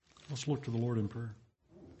Let's look to the Lord in prayer.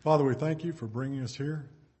 Father, we thank you for bringing us here.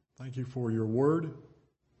 Thank you for your word.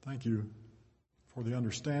 Thank you for the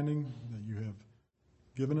understanding that you have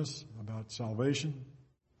given us about salvation.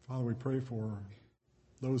 Father, we pray for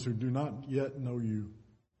those who do not yet know you,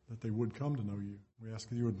 that they would come to know you. We ask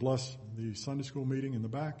that you would bless the Sunday school meeting in the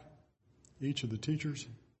back. Each of the teachers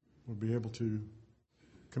would be able to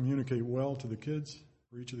communicate well to the kids,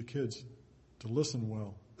 for each of the kids to listen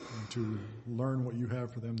well and to learn what you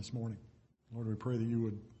have for them this morning. Lord, we pray that you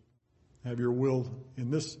would have your will in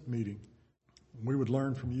this meeting. We would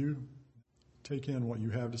learn from you, take in what you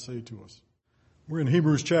have to say to us. We're in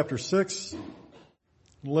Hebrews chapter 6,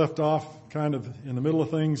 left off kind of in the middle of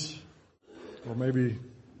things, or maybe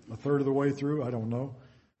a third of the way through, I don't know.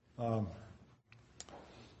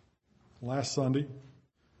 Last Sunday,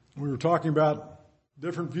 we were talking about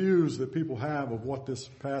different views that people have of what this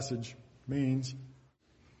passage means.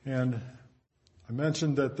 And I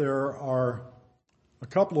mentioned that there are a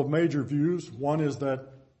couple of major views. One is that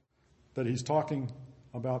he's talking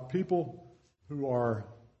about people who are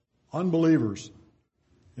unbelievers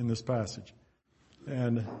in this passage.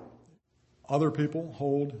 And other people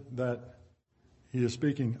hold that he is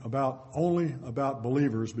speaking only about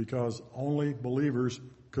believers, because only believers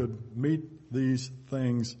could meet these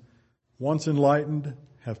things. Once enlightened,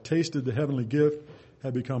 have tasted the heavenly gift,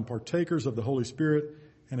 have become partakers of the Holy Spirit,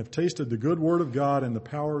 and have tasted the good word of God and the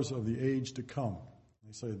powers of the age to come.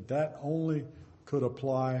 They say that only could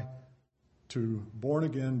apply to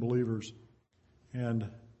born-again believers. And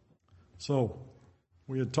so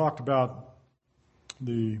we had talked about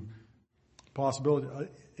the possibility.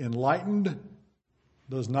 Enlightened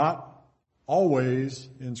does not always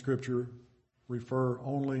in Scripture refer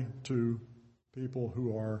only to people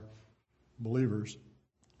who are believers.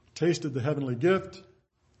 Tasted the heavenly gift.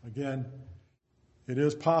 Again, it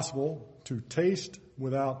is possible to taste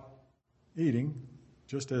without eating,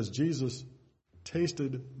 just as Jesus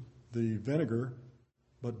tasted the vinegar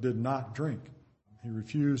but did not drink. He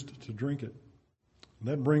refused to drink it. And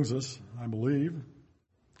that brings us, I believe,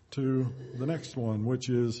 to the next one, which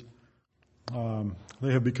is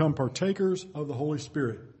they have become partakers of the Holy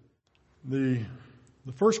Spirit. The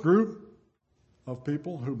first group of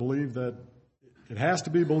people who believe that it has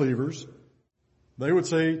to be believers, they would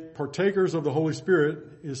say partakers of the Holy Spirit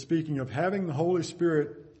is speaking of having the Holy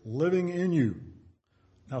Spirit living in you.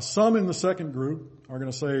 Now, some in the second group are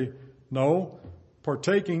going to say, no,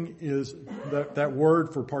 partaking is, that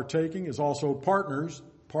word for partaking is also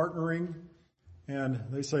partnering. And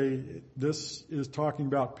they say this is talking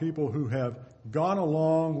about people who have gone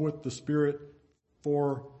along with the Spirit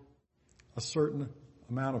for a certain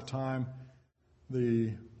amount of time.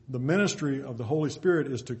 The ministry of the Holy Spirit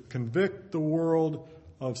is to convict the world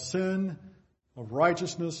of sin, of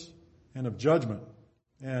righteousness, and of judgment.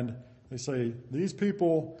 And they say these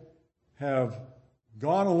people have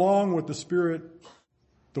gone along with the Spirit,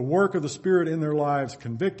 the work of the Spirit in their lives,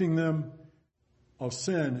 convicting them of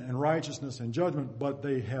sin and righteousness and judgment, but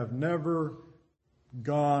they have never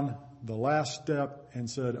gone the last step and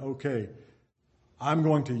said, okay, I'm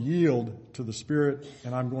going to yield to the Spirit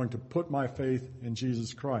and I'm going to put my faith in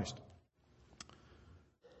Jesus Christ.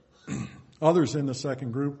 Others in the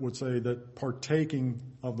second group would say that partaking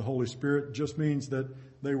of the Holy Spirit just means that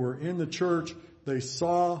they were in the church, they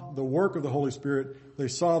saw the work of the Holy Spirit, they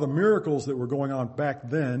saw the miracles that were going on back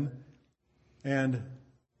then, and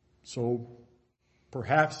so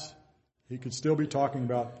perhaps he could still be talking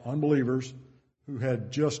about unbelievers who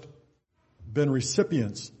had just been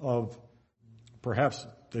recipients of, perhaps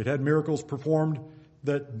they'd had miracles performed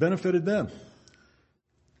that benefited them.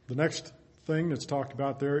 The next thing that's talked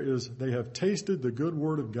about there is they have tasted the good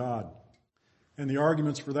word of God. And the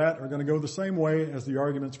arguments for that are going to go the same way as the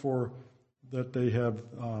arguments for that they have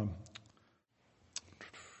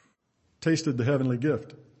tasted the heavenly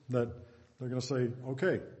gift. That they're going to say,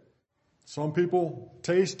 okay, some people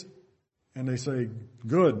taste and they say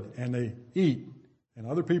good and they eat. And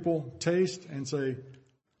other people taste and say,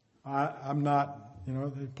 I'm not,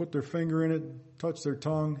 they put their finger in it, touch their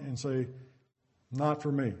tongue and say, not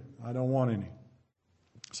for me. I don't want any.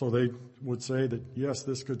 So they would say that, yes,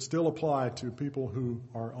 this could still apply to people who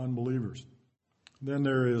are unbelievers. Then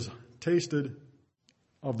there is tasted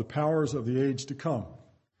of the powers of the age to come.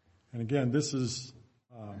 And again, this is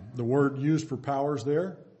the word used for powers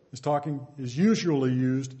there is usually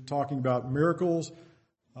used talking about miracles.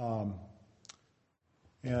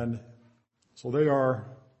 And so they are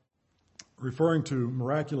referring to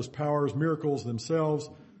miraculous powers, miracles themselves.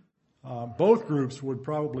 Both groups would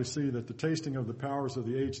probably see that the tasting of the powers of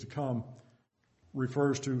the age to come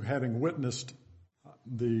refers to having witnessed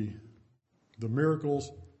the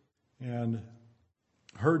miracles and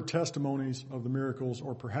heard testimonies of the miracles,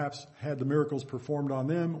 or perhaps had the miracles performed on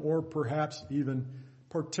them, or perhaps even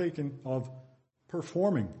partaken of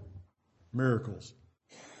performing miracles.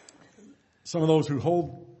 Some of those who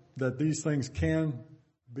hold that these things can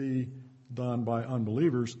be done by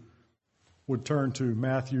unbelievers would turn to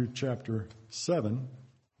Matthew chapter 7,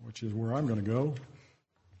 which is where I'm going to go.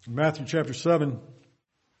 In Matthew chapter 7,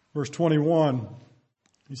 verse 21,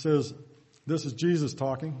 he says, this is Jesus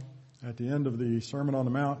talking at the end of the Sermon on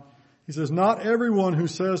the Mount. He says, not everyone who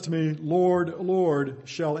says to me, Lord, Lord,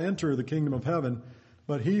 shall enter the kingdom of heaven,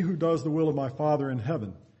 but he who does the will of my Father in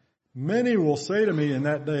heaven. Many will say to me in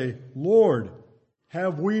that day, Lord,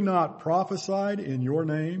 have we not prophesied in your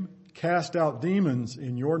name, cast out demons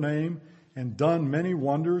in your name, and done many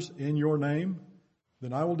wonders in your name?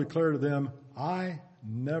 Then I will declare to them, I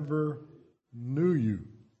never knew you.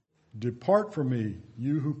 Depart from me,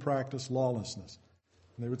 you who practice lawlessness.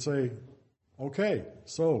 And they would say, okay,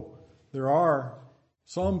 so there are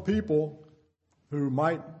some people who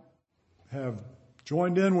might have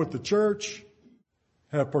joined in with the church,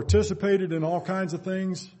 have participated in all kinds of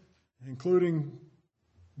things, including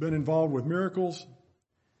been involved with miracles,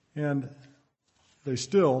 and they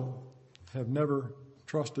still have never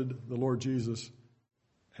trusted the Lord Jesus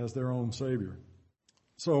as their own Savior.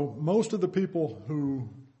 So most of the people who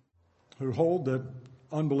hold that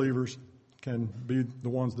unbelievers can be the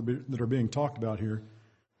ones that are being talked about here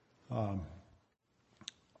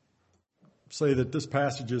say that this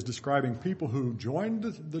passage is describing people who joined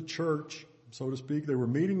the church, so to speak. They were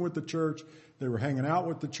meeting with the church. They were hanging out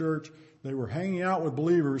with the church. They were hanging out with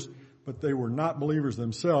believers, but they were not believers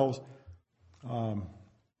themselves, are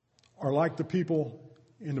like the people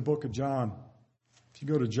in the book of John. If you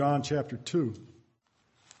go to John chapter 2.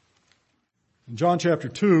 In John chapter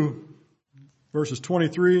 2, verses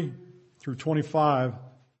 23 through 25,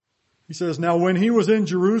 he says, now when he was in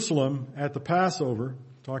Jerusalem at the Passover,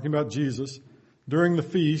 talking about Jesus, during the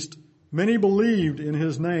feast, many believed in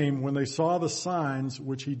his name when they saw the signs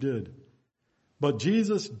which he did. But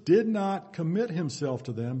Jesus did not commit himself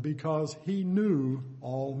to them because he knew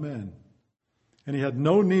all men. And he had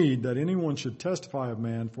no need that anyone should testify of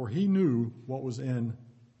man, for he knew what was in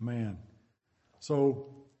man. So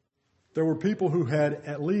there were people who had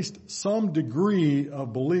at least some degree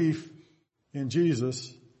of belief in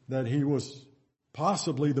Jesus, that he was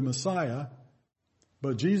possibly the Messiah,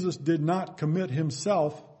 but Jesus did not commit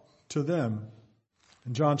himself to them.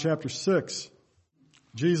 In John chapter 6,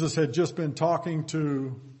 Jesus had just been talking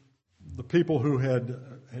to the people who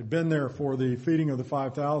had been there for the feeding of the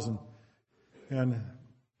 5,000, and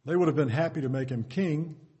they would have been happy to make him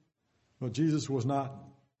king, but Jesus was not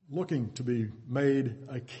looking to be made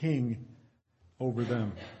a king over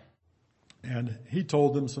them. And he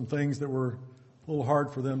told them some things that were a little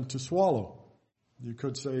hard for them to swallow. You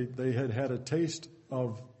could say they had had a taste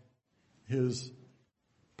of his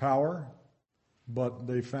power, but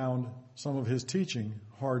they found some of his teaching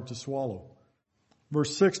hard to swallow.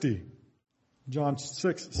 Verse 60, John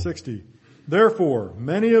 6:60. Therefore,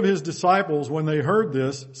 many of his disciples, when they heard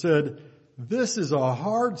this, said, this is a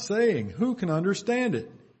hard saying. Who can understand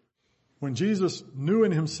it? When Jesus knew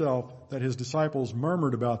in himself that his disciples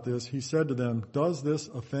murmured about this, he said to them, does this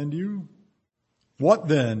offend you? What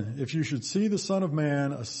then, if you should see the Son of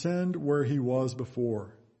Man ascend where he was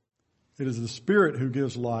before? It is the Spirit who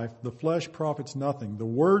gives life. The flesh profits nothing. The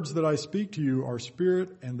words that I speak to you are spirit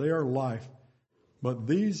and they are life. But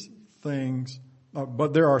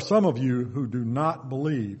there are some of you who do not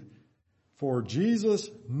believe. For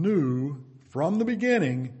Jesus knew from the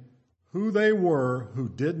beginning who they were who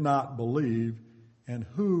did not believe and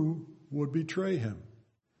who would betray him.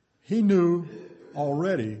 He knew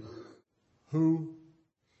already who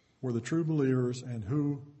were the true believers and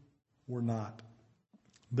who were not.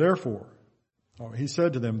 Therefore, he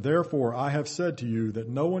said to them, therefore I have said to you that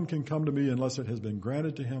no one can come to me unless it has been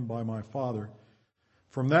granted to him by my Father.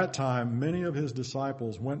 From that time, many of his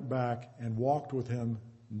disciples went back and walked with him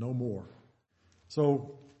no more.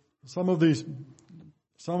 So some of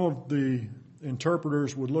the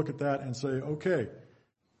interpreters would look at that and say, okay,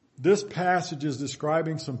 this passage is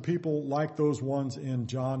describing some people like those ones in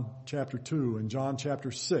John chapter 2 and John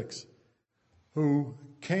chapter 6 who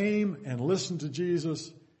came and listened to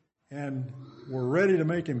Jesus and were ready to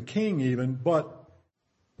make him king even, but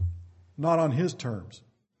not on his terms,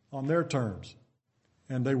 on their terms.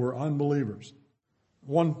 And they were unbelievers.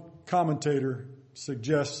 One commentator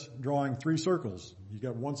suggests drawing three circles. You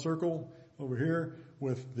got one circle over here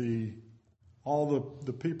with all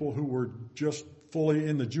the people who were just fully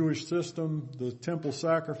in the Jewish system, the temple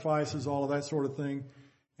sacrifices, all of that sort of thing.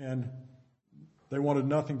 And They wanted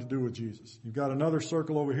nothing to do with Jesus. You've got another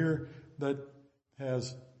circle over here that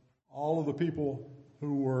has all of the people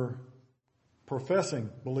who were professing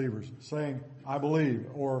believers, saying, I believe,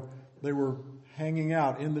 or they were hanging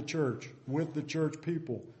out in the church with the church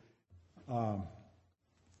people.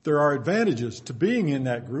 There are advantages to being in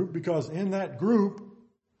that group, because in that group,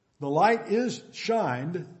 the light is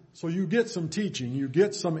shined, so you get some teaching, you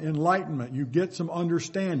get some enlightenment, you get some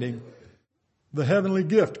understanding. The heavenly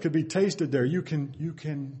gift could be tasted there. You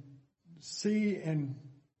can see and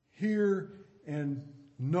hear and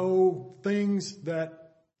know things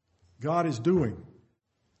that God is doing.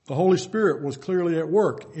 The Holy Spirit was clearly at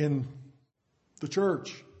work in the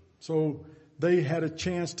church, so they had a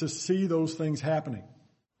chance to see those things happening.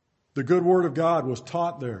 The good word of God was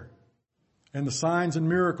taught there, and the signs and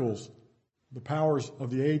miracles, the powers of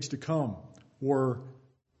the age to come, were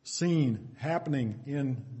seen happening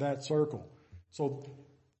in that circle. So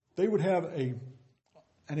they would have an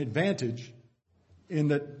advantage in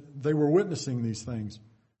that they were witnessing these things.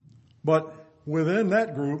 But within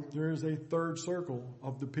that group, there is a third circle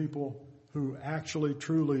of the people who actually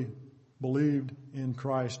truly believed in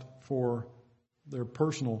Christ for their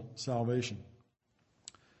personal salvation.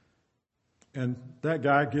 And that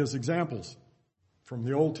guy gives examples from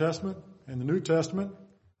the Old Testament and the New Testament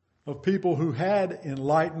of people who had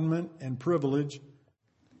enlightenment and privilege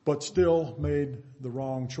but still made the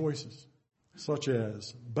wrong choices, such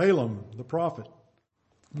as Balaam the prophet.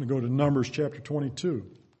 I'm going to go to Numbers chapter 22.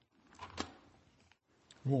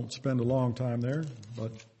 We won't spend a long time there,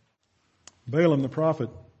 but Balaam the prophet,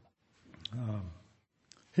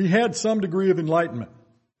 he had some degree of enlightenment.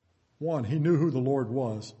 One, he knew who the Lord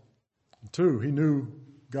was. Two, he knew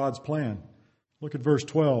God's plan. Look at verse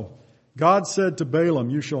 12. God said to Balaam,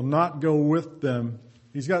 you shall not go with them.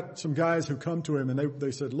 He's got some guys who come to him and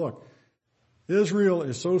they said, look, Israel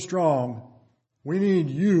is so strong, we need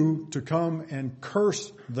you to come and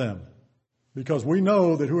curse them, because we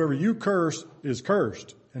know that whoever you curse is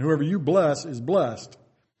cursed and whoever you bless is blessed.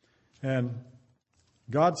 And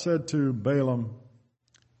God said to Balaam,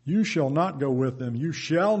 you shall not go with them. You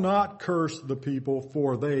shall not curse the people,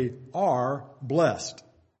 for they are blessed.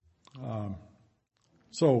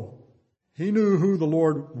 So he knew who the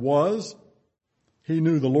Lord was. He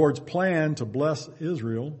knew the Lord's plan to bless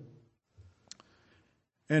Israel.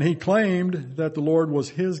 And he claimed that the Lord was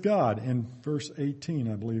his God. In verse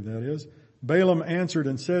 18, I believe that is. Balaam answered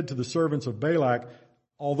and said to the servants of Balak,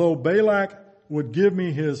 although Balak would give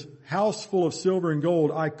me his house full of silver and gold,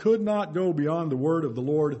 I could not go beyond the word of the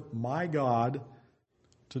Lord my God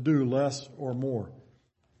to do less or more.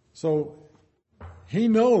 So he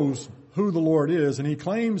knows who the Lord is, and he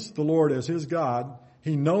claims the Lord as his God.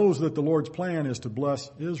 He knows that the Lord's plan is to bless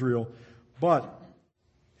Israel, but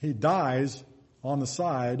he dies on the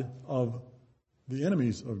side of the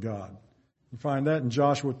enemies of God. You find that in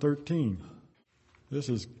Joshua 13. This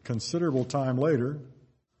is considerable time later.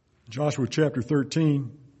 Joshua chapter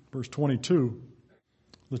 13, verse 22.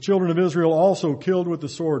 The children of Israel also killed with the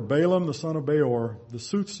sword Balaam the son of Beor, the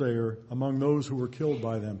soothsayer, among those who were killed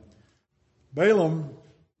by them. Balaam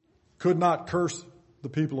could not curse the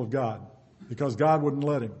people of God because God wouldn't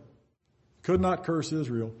let him. Could not curse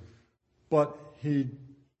Israel, but he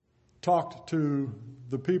talked to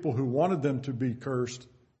the people who wanted them to be cursed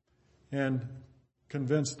and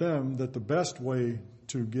convinced them that the best way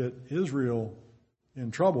to get Israel in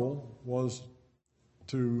trouble was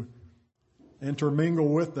to intermingle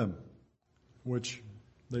with them, which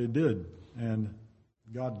they did, and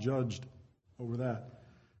God judged over that.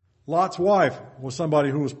 Lot's wife was somebody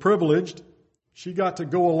who was privileged. She got to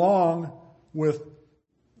go along with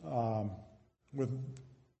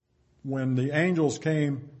when the angels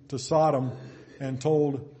came to Sodom and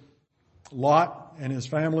told Lot and his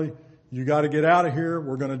family, you got to get out of here.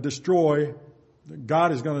 We're going to destroy,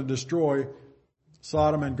 God is going to destroy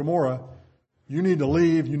Sodom and Gomorrah. You need to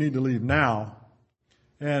leave. You need to leave now.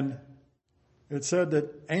 And it said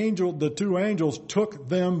that the two angels took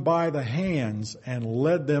them by the hands and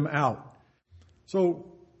led them out.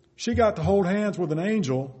 So she got to hold hands with an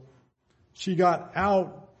angel. She got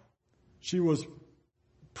out. She was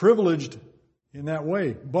privileged in that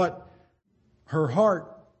way, but her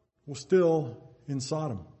heart was still in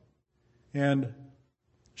Sodom. And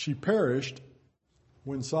she perished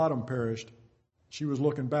when Sodom perished. She was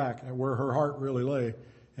looking back at where her heart really lay,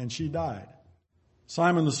 and she died.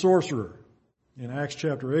 Simon the sorcerer in Acts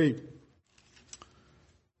chapter 8.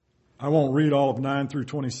 I won't read all of 9 through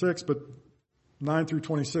 26, but 9 through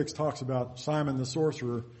 26 talks about Simon the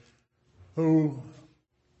sorcerer, who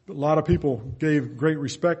a lot of people gave great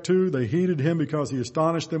respect to. They heeded him because he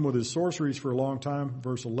astonished them with his sorceries for a long time.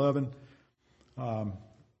 Verse 11.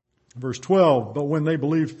 Verse 12, but when they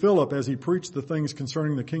believed Philip as he preached the things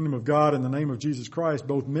concerning the kingdom of God in the name of Jesus Christ,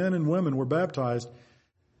 both men and women were baptized.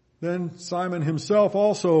 Then Simon himself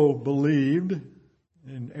also believed,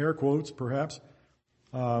 in air quotes perhaps,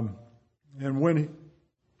 and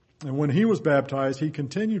when he was baptized, he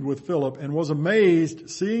continued with Philip and was amazed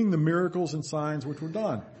seeing the miracles and signs which were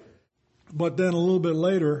done. But then a little bit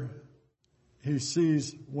later, he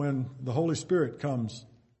sees when the Holy Spirit comes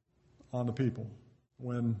on the people,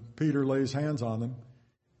 when Peter lays hands on them,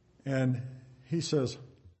 and he says,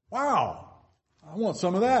 wow, I want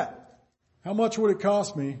some of that. How much would it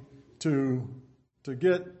cost me to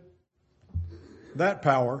get that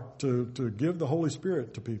power to give the Holy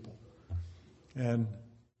Spirit to people? And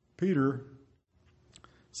Peter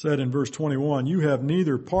said in verse 21, you have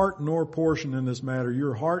neither part nor portion in this matter.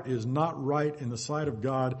 Your heart is not right in the sight of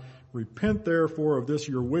God. Repent therefore of this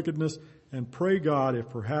your wickedness, and pray God if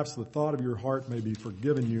perhaps the thought of your heart may be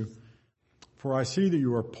forgiven you. For I see that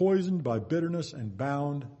you are poisoned by bitterness and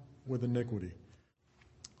bound with iniquity.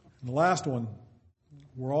 And the last one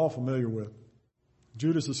we're all familiar with,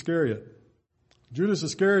 Judas Iscariot. Judas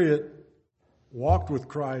Iscariot walked with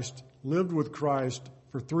Christ, lived with Christ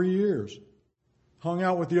for 3 years, hung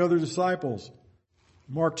out with the other disciples.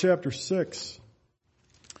 Mark chapter 6,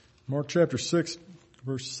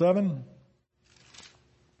 verse 7.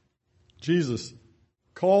 Jesus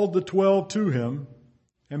called the 12 to him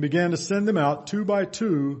and began to send them out 2 by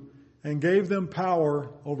 2 and gave them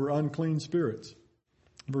power over unclean spirits.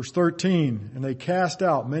 Verse 13, and they cast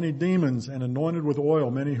out many demons and anointed with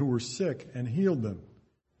oil many who were sick and healed them.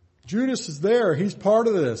 Judas is there. He's part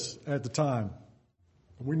of this at the time.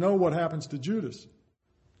 We know what happens to Judas.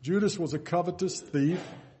 Judas was a covetous thief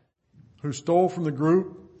who stole from the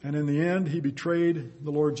group, and in the end he betrayed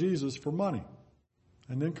the Lord Jesus for money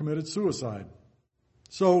and then committed suicide.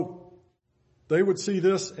 So they would see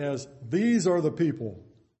this as these are the people.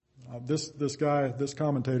 This guy, this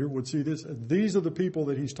commentator would see this. These are the people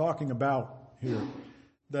that he's talking about here.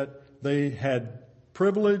 That they had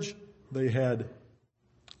privilege, they had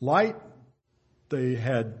light, they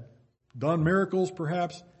had done miracles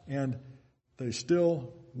perhaps, and they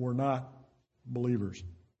still were not believers.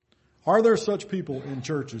 Are there such people in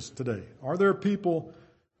churches today? Are there people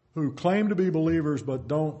who claim to be believers but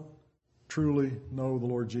don't truly know the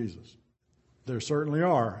Lord Jesus? There certainly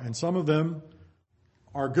are. And some of them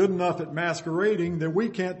are good enough at masquerading that we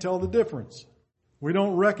can't tell the difference. We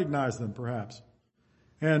don't recognize them perhaps.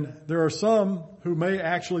 And there are some who may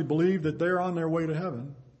actually believe that they're on their way to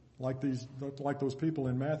heaven, like those people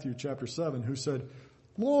in Matthew chapter 7 who said,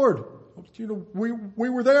 Lord, we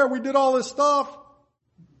were there, we did all this stuff,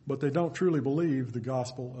 but they don't truly believe the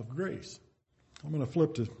gospel of grace. I'm going to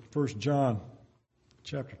flip to 1 John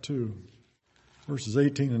chapter 2, verses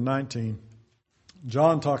 18 and 19.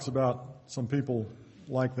 John talks about some people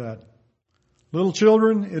like that. Little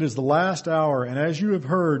children, it is the last hour, and as you have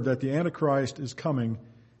heard that the Antichrist is coming,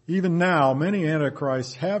 even now many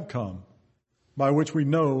Antichrists have come, by which we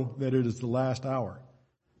know that it is the last hour.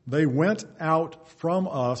 They went out from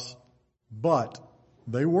us, but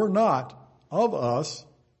they were not of us.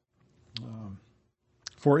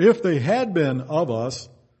 For if they had been of us,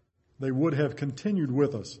 they would have continued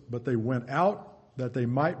with us. But they went out that they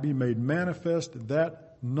might be made manifest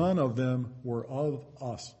that none of them were of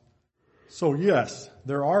us. So yes,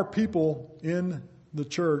 there are people in the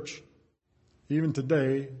church, even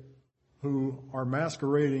today, who are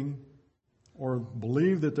masquerading or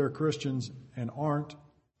believe that they're Christians and aren't.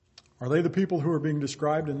 Are they the people who are being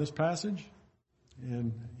described in this passage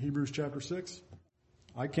in Hebrews chapter 6?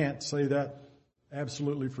 I can't say that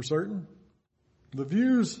absolutely for certain. The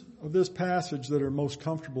views of this passage that are most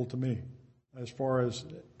comfortable to me as far as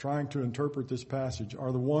trying to interpret this passage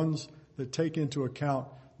are the ones that take into account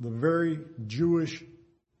the very Jewish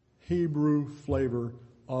Hebrew flavor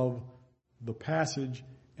of the passage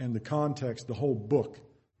and the context, the whole book.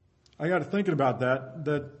 I got to thinking about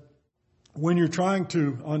that when you're trying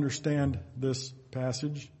to understand this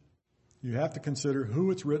passage, you have to consider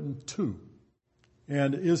who it's written to.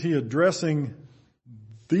 And is he addressing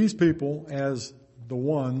these people as the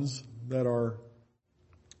ones that are,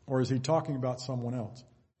 or is he talking about someone else?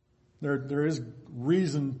 There is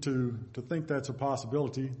reason to think that's a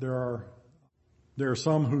possibility. There are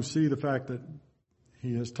some who see the fact that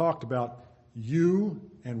he has talked about you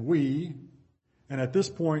and we, and at this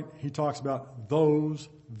point he talks about those,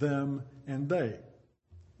 them, and they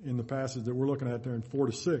in the passage that we're looking at there in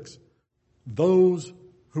 4-6. Those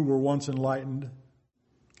who were once enlightened,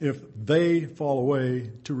 if they fall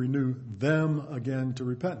away, to renew them again to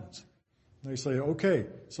repentance. They say, okay,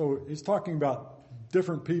 so he's talking about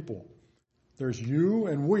different people. There's you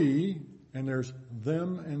and we, and there's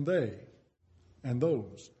them and they, and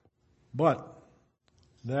those. But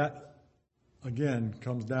that, again,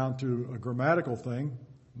 comes down to a grammatical thing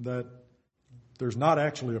that there's not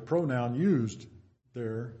actually a pronoun used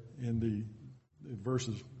there in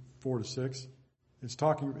verses 4 to 6. It's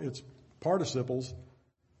participles.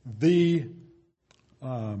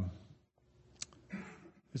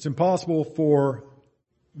 It's impossible for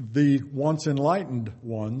the once enlightened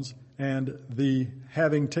ones and the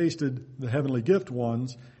having tasted the heavenly gift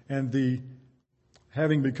ones and the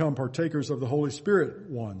having become partakers of the Holy Spirit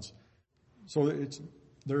ones. So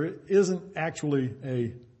there isn't actually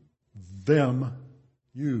a them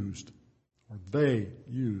used or they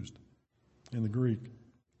used in the Greek.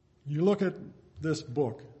 You look at this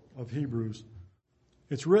book of Hebrews,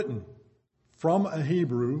 it's written from a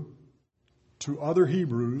Hebrew to other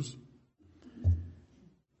Hebrews.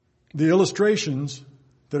 The illustrations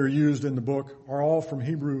that are used in the book are all from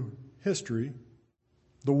Hebrew history.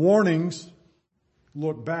 The warnings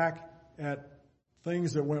look back at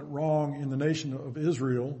things that went wrong in the nation of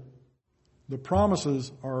Israel. The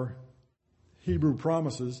promises are Hebrew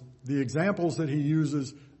promises. The examples that he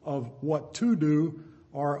uses of what to do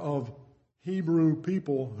are of Hebrew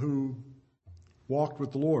people who walked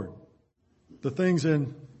with the Lord. The things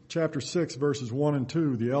in chapter 6, verses 1 and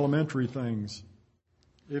 2, the elementary things,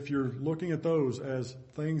 if you're looking at those as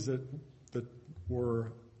things that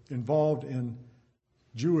were involved in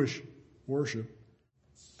Jewish worship,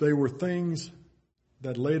 they were things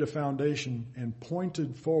that laid a foundation and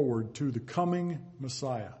pointed forward to the coming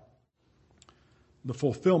Messiah. The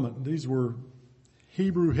fulfillment. These were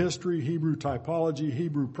Hebrew history, Hebrew typology,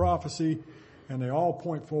 Hebrew prophecy, and they all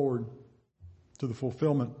point forward to the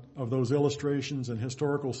fulfillment of those illustrations and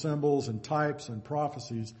historical symbols and types and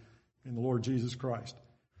prophecies in the Lord Jesus Christ.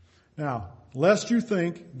 Now, lest you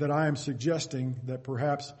think that I am suggesting that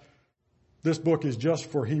perhaps this book is just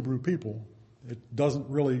for Hebrew people, it doesn't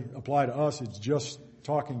really apply to us, it's just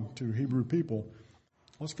talking to Hebrew people.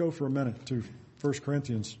 Let's go for a minute to 1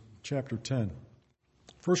 Corinthians chapter 10.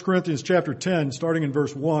 1 Corinthians chapter 10, starting in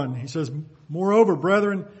verse 1, he says, "Moreover,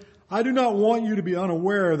 brethren, I do not want you to be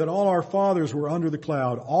unaware that all our fathers were under the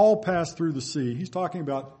cloud, all passed through the sea." He's talking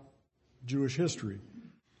about Jewish history,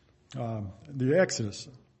 the Exodus.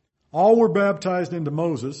 "All were baptized into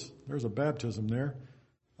Moses." There's a baptism there.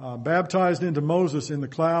 "Baptized into Moses in the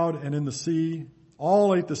cloud and in the sea.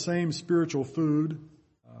 All ate the same spiritual food,"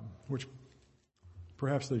 which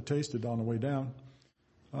perhaps they tasted on the way down.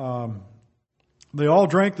 "They all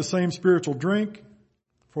drank the same spiritual drink,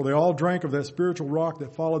 for they all drank of that spiritual rock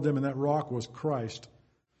that followed them, and that rock was Christ.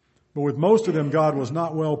 But with most of them God was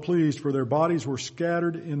not well pleased, for their bodies were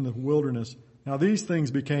scattered in the wilderness. Now these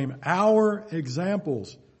things became our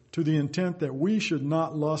examples, to the intent that we should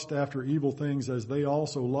not lust after evil things as they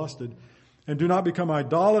also lusted, and do not become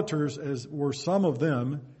idolaters as were some of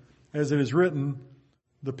them, as it is written,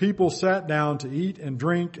 the people sat down to eat and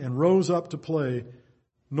drink and rose up to play.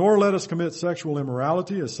 Nor let us commit sexual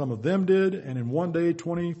immorality as some of them did, and in one day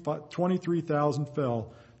 23,000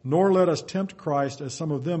 fell. Nor let us tempt Christ as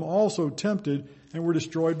some of them also tempted and were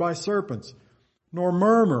destroyed by serpents. Nor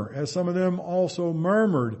murmur as some of them also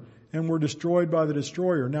murmured and were destroyed by the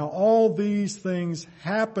destroyer. Now all these things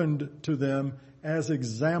happened to them as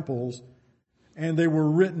examples, and they were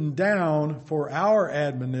written down for our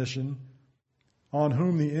admonition, on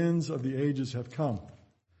whom the ends of the ages have come."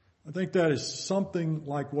 I think that is something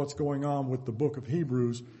like what's going on with the book of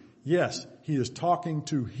Hebrews. Yes, he is talking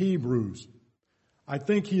to Hebrews. I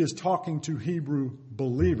think he is talking to Hebrew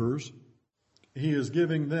believers. He is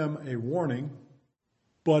giving them a warning,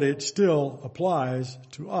 but it still applies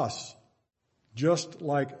to us, just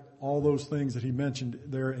like all those things that he mentioned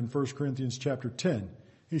there in 1 Corinthians chapter 10.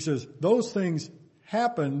 He says, those things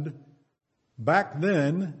happened back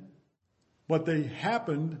then, but they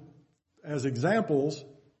happened as examples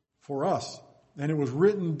for us. And it was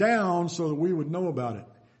written down so that we would know about it.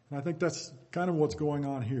 And I think that's kind of what's going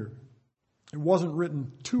on here. It wasn't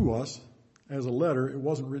written to us as a letter. It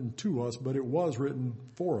wasn't written to us, but it was written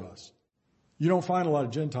for us. You don't find a lot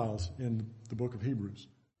of Gentiles in the book of Hebrews.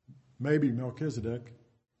 Maybe Melchizedek.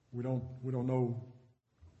 We don't know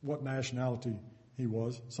what nationality he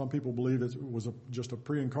was. Some people believe that it was just a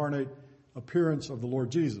pre-incarnate appearance of the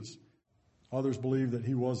Lord Jesus. Others believe that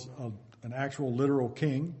he was an actual literal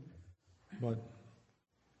king, but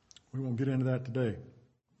we won't get into that today.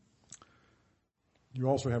 You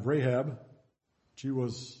also have Rahab. She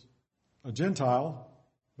was a Gentile,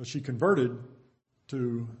 but she converted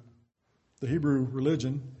to the Hebrew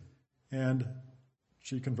religion, and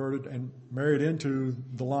she converted and married into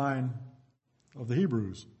the line of the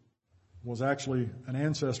Hebrews. was actually an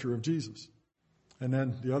ancestor of Jesus. And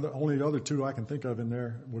then only the other two I can think of in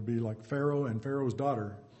there would be like Pharaoh and Pharaoh's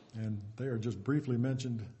daughter. And they are just briefly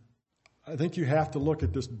mentioned. I think you have to look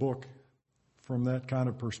at this book from that kind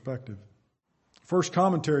of perspective. First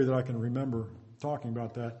commentary that I can remember talking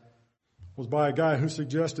about that was by a guy who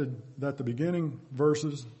suggested that the beginning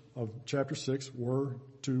verses of chapter 6 were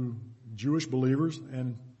to Jewish believers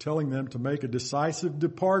and telling them to make a decisive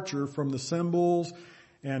departure from the symbols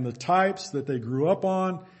and the types that they grew up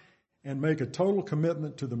on and make a total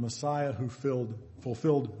commitment to the Messiah who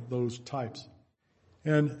fulfilled those types.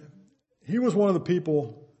 And he was one of the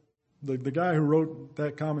people, the guy who wrote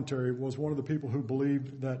that commentary was one of the people who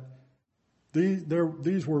believed that he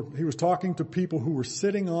was talking to people who were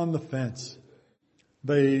sitting on the fence.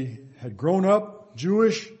 They had grown up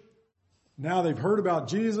Jewish. Now they've heard about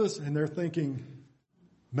Jesus and they're thinking,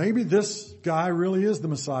 maybe this guy really is the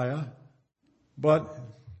Messiah, but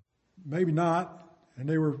maybe not. And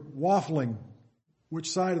they were waffling, which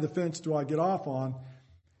side of the fence do I get off on?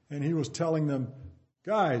 And he was telling them,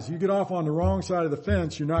 guys, you get off on the wrong side of the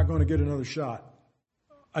fence, you're not going to get another shot.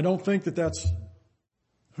 I don't think that that's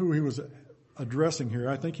who he was addressing here.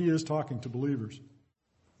 I think he is talking to believers.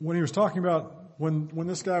 When he was talking about, when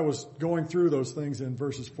this guy was going through those things in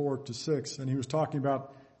verses 4 to 6, and he was talking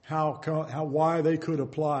about why they could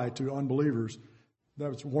apply to unbelievers, that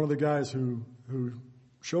was one of the guys who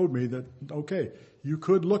showed me that, okay, you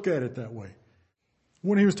could look at it that way.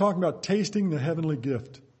 When he was talking about tasting the heavenly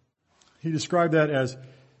gift, he described that as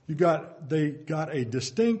they got a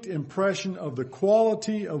distinct impression of the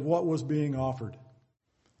quality of what was being offered.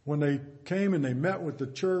 When they came and they met with the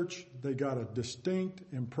church, they got a distinct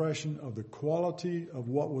impression of the quality of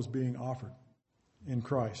what was being offered in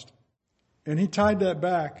Christ. And he tied that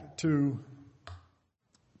back to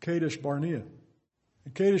Kadesh Barnea.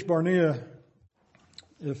 And Kadesh Barnea,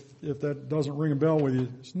 if that doesn't ring a bell with you,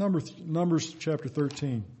 it's Numbers chapter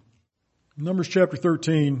 13. Numbers chapter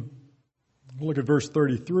 13, we'll look at verse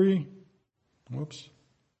 33. Whoops.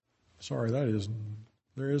 Sorry,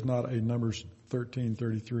 there is not a Numbers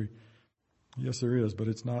 13:33. Yes, there is, but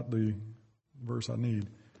it's not the verse I need.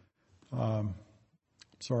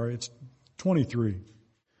 Sorry, it's 23.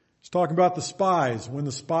 It's talking about the spies. When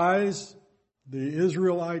the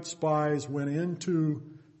Israelite spies went into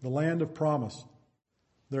the land of promise,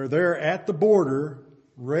 they're there at the border,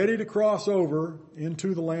 ready to cross over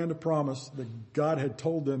into the land of promise that God had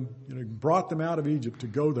told them, brought them out of Egypt to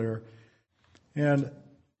go there. And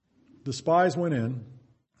the spies went in,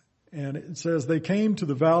 and it says they came to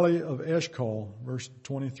the valley of Eshcol, verse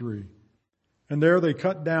 23. And there they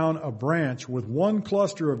cut down a branch with one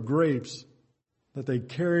cluster of grapes that they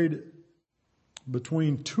carried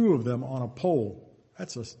between two of them on a pole.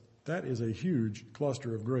 That is a huge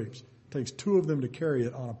cluster of grapes. It takes two of them to carry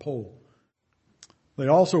it on a pole. They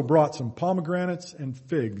also brought some pomegranates and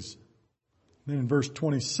figs. Then in verse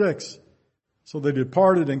 26, so they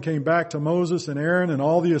departed and came back to Moses and Aaron and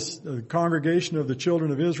all the congregation of the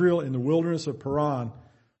children of Israel in the wilderness of Paran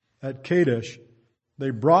at Kadesh.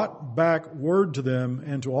 They brought back word to them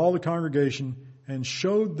and to all the congregation and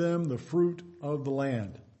showed them the fruit of the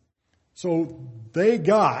land. So they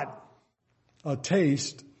got a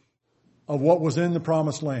taste of what was in the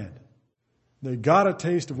promised land. They got a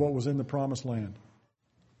taste of what was in the promised land.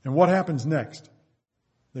 And what happens next?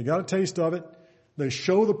 They got a taste of it. They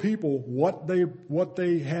show the people what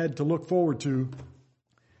they had to look forward to.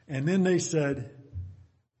 And then they said,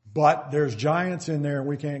 but there's giants in there and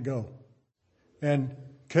we can't go. And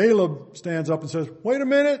Caleb stands up and says, wait a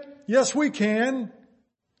minute. Yes, we can.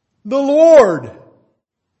 The Lord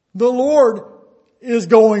is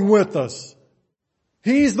going with us.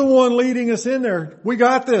 He's the one leading us in there. We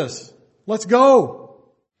got this. Let's go.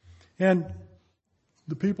 And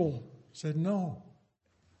the people said no.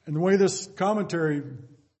 And the way this commentary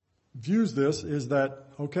views this is that,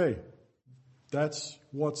 okay, that's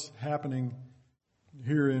what's happening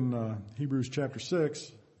here in Hebrews chapter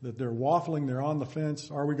 6, that they're waffling, they're on the fence.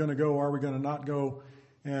 Are we going to go? Are we going to not go?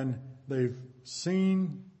 And they've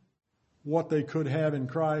seen what they could have in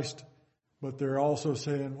Christ, but they're also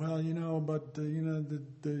saying, well,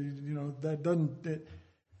 that doesn't,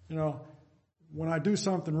 when I do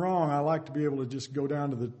something wrong, I like to be able to just go down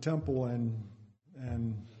to the temple and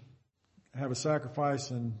have a sacrifice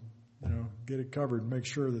and, get it covered, make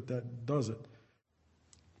sure that does it.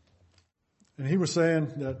 And he was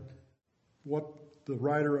saying that what the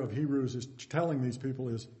writer of Hebrews is telling these people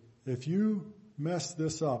is, if you mess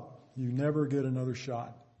this up, you never get another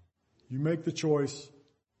shot. You make the choice,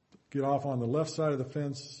 get off on the left side of the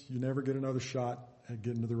fence, you never get another shot at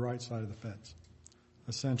getting to the right side of the fence,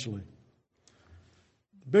 essentially.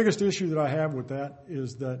 The biggest issue that I have with that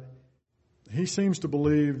is that he seems to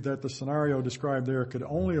believe that the scenario described there could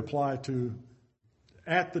only apply to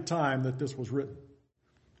at the time that this was written.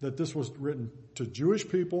 That this was written to Jewish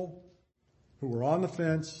people who were on the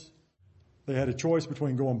fence. They had a choice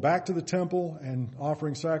between going back to the temple and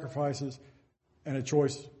offering sacrifices and a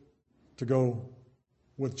choice to go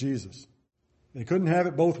with Jesus. They couldn't have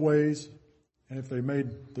it both ways, and if they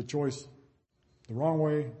made the choice the wrong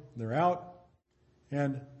way, they're out.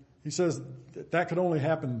 And he says that could only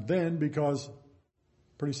happen then because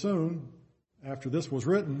pretty soon, after this was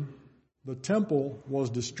written, the temple was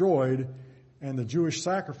destroyed and the Jewish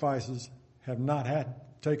sacrifices have not had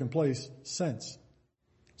taken place since.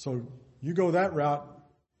 So you go that route,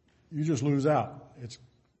 you just lose out. It's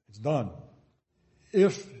done.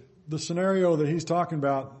 If the scenario that he's talking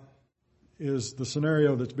about is the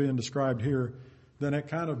scenario that's being described here, then it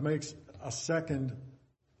kind of makes a second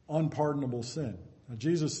unpardonable sin. Now,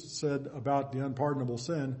 Jesus said about the unpardonable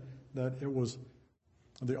sin that it was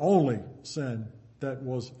the only sin that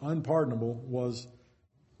was unpardonable was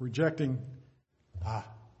rejecting,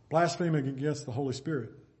 blaspheming against the Holy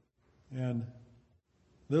Spirit. And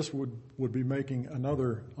this would be making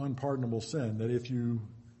another unpardonable sin, that if you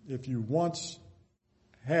once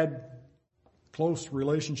had close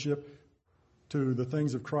relationship to the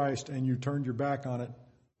things of Christ and you turned your back on it,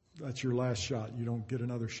 that's your last shot. You don't get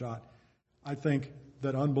another shot. I think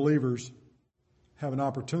that unbelievers have an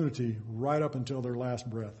opportunity right up until their last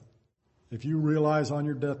breath. If you realize on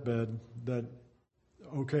your deathbed that,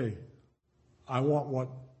 okay, I want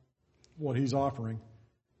what he's offering,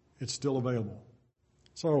 it's still available.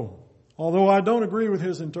 So, although I don't agree with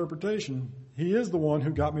his interpretation, he is the one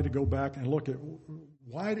who got me to go back and look at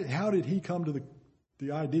how did he come to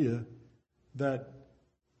the idea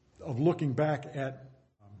of looking back at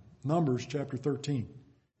Numbers chapter 13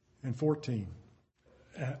 and 14.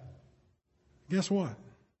 Guess what?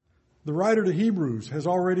 The writer to Hebrews has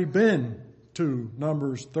already been to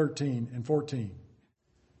Numbers 13 and 14.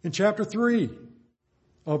 In chapter 3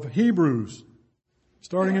 of Hebrews,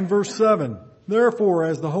 starting in verse 7, therefore,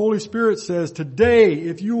 as the Holy Spirit says, today,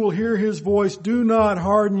 if you will hear his voice, do not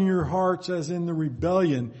harden your hearts as in the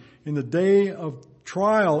rebellion, in the day of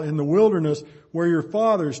trial in the wilderness, where your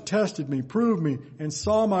fathers tested me, proved me, and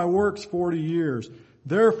saw my works 40 years.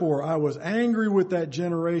 Therefore, I was angry with that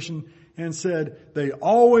generation and said, they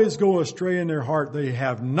always go astray in their heart. They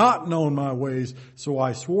have not known my ways. So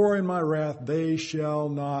I swore in my wrath, they shall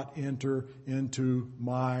not enter into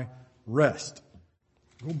my rest.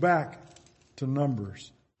 Go back to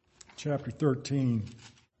Numbers chapter 13.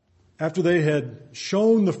 After they had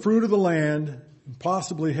shown the fruit of the land, and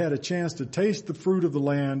possibly had a chance to taste the fruit of the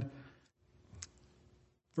land,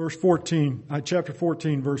 chapter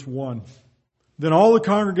 14, verse 1. Then all the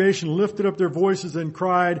congregation lifted up their voices and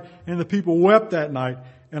cried, and the people wept that night.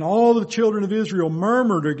 And all the children of Israel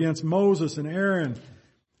murmured against Moses and Aaron.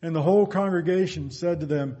 And the whole congregation said to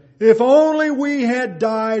them, if only we had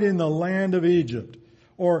died in the land of Egypt,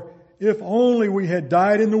 or if only we had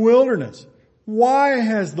died in the wilderness. Why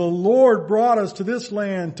has the Lord brought us to this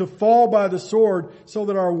land to fall by the sword so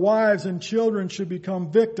that our wives and children should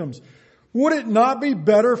become victims? Would it not be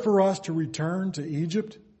better for us to return to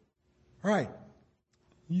Egypt? All right.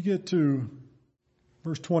 You get to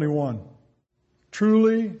verse 21.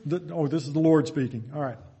 Truly, this is the Lord speaking. All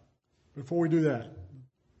right. Before we do that,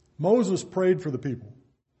 Moses prayed for the people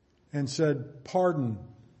and said, pardon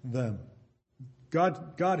them.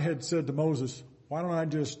 God had said to Moses, why don't I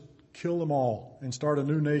just kill them all and start a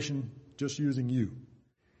new nation just using you?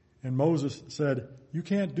 And Moses said, you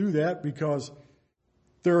can't do that because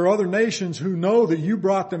there are other nations who know that you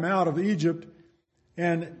brought them out of Egypt,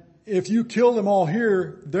 and if you kill them all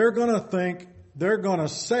here, they're going to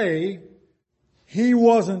say he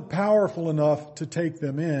wasn't powerful enough to take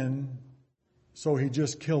them in, so he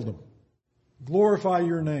just killed them. Glorify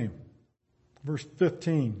your name. Verse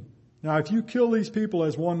 15. Now if you kill these people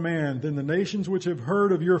as one man, then the nations which have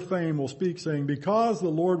heard of your fame will speak, saying, because the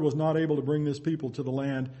Lord was not able to bring this people to the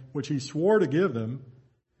land which he swore to give them,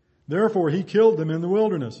 therefore he killed them in the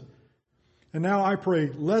wilderness. And now I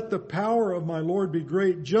pray, let the power of my Lord be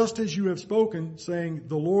great, just as you have spoken, saying,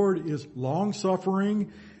 the Lord is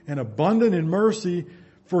long-suffering and abundant in mercy,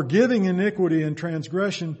 forgiving iniquity and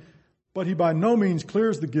transgression, but he by no means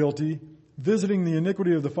clears the guilty, visiting the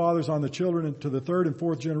iniquity of the fathers on the children and to the third and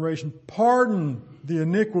fourth generation. Pardon the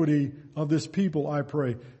iniquity of this people, I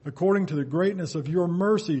pray, according to the greatness of your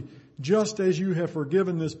mercy, just as you have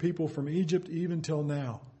forgiven this people from Egypt even till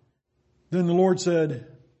now. Then the Lord said,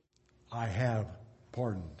 I have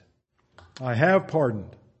pardoned. I have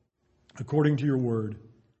pardoned according to your word.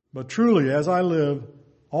 But truly, as I live,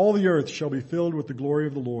 all the earth shall be filled with the glory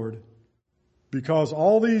of the Lord, because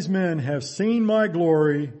all these men have seen my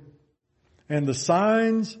glory and the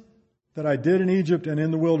signs that I did in Egypt and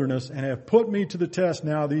in the wilderness, and have put me to the test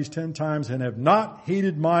now these 10 times, and have not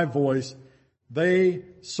heeded my voice. They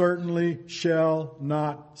certainly shall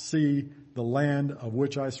not see the land of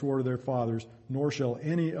which I swore to their fathers, nor shall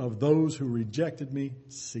any of those who rejected me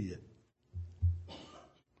see it.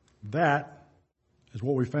 That is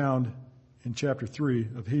what we found in chapter 3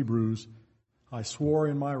 of Hebrews. I swore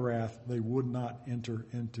in my wrath they will not enter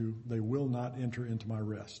into my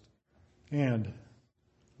rest. And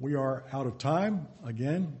we are out of time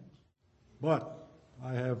again, but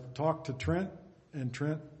I have talked to Trent, and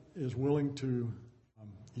Trent is willing to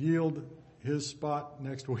yield his spot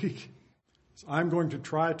next week. So I'm going to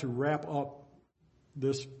try to wrap up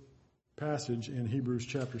this passage in Hebrews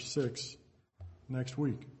chapter 6 next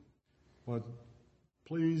week. But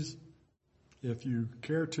please, if you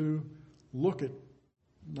care to, look at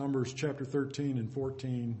Numbers chapter 13 and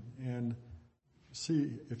 14 and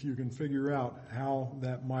see if you can figure out how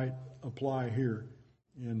that might apply here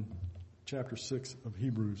in chapter 6 of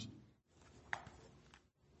Hebrews.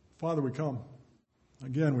 Father, we come.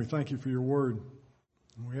 Again, we thank you for your word.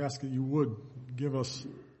 And we ask that you would give us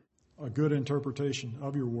a good interpretation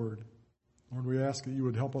of your word. Lord, we ask that you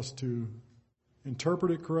would help us to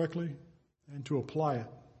interpret it correctly and to apply it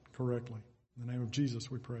correctly. In the name of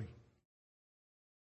Jesus, we pray.